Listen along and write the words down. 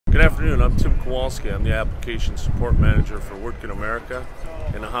afternoon, I'm Tim Kowalski. I'm the Application Support Manager for Wirtgen America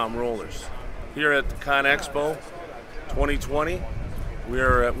and the Hamm Rollers. Here at the ConExpo 2020,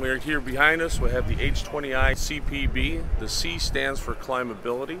 we're here behind us. We have the H20i CPB. The C stands for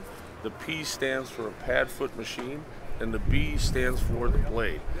climbability, the P stands for a pad foot machine, and the B stands for the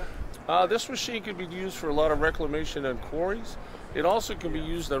blade. This machine can be used for a lot of reclamation and quarries. It also can be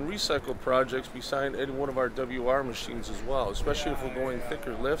used on recycle projects beside any one of our WR machines as well, especially if we're going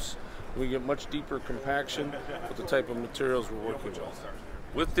thicker lifts. We get much deeper compaction with the type of materials we're working with.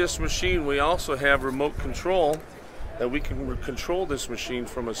 With this machine, we also have remote control that we can control this machine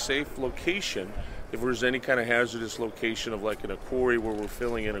from a safe location if there's any kind of hazardous location of like in a quarry where we're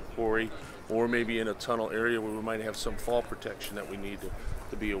filling in a quarry, or maybe in a tunnel area where we might have some fall protection that we need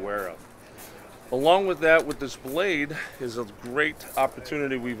to be aware of. Along with that, with this blade is a great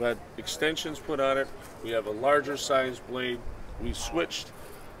opportunity. We've had extensions put on it. We have a larger size blade. We switched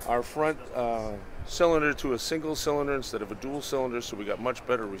our front cylinder to a single cylinder instead of a dual cylinder, so we got much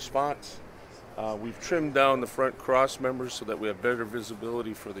better response. We've trimmed down the front cross members so that we have better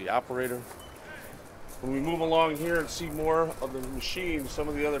visibility for the operator. When we move along here and see more of the machine, some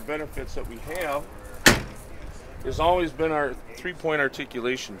of the other benefits that we have has always been our three-point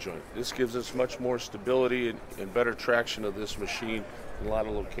articulation joint. This gives us much more stability and better traction of this machine in a lot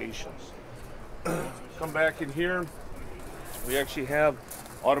of locations. Come back in here, we actually have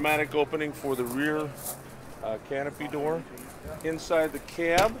automatic opening for the rear canopy door. Inside the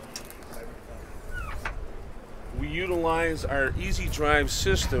cab, we utilize our Easy Drive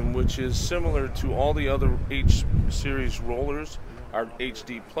system, which is similar to all the other H series rollers, our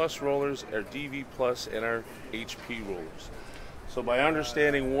HD Plus rollers, our DV Plus, and our HP rollers. So by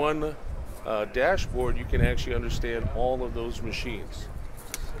understanding one dashboard, you can actually understand all of those machines.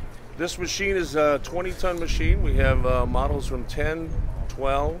 This machine is a 20-ton machine. We have models from 10,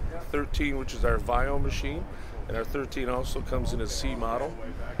 12, 13, which is our VIO machine, and our 13 also comes in a C model.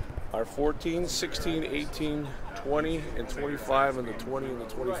 Our 14, 16, 18, 20, and 25, and the 20 and the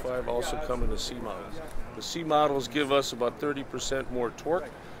 25 also come in the C models. The C models give us about 30% more torque.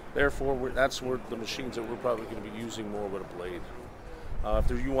 Therefore, that's where the machines that we're probably going to be using more with a blade.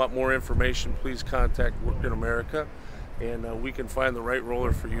 If you want more information, please contact Wirtgen America, and we can find the right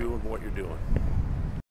roller for you and what you're doing.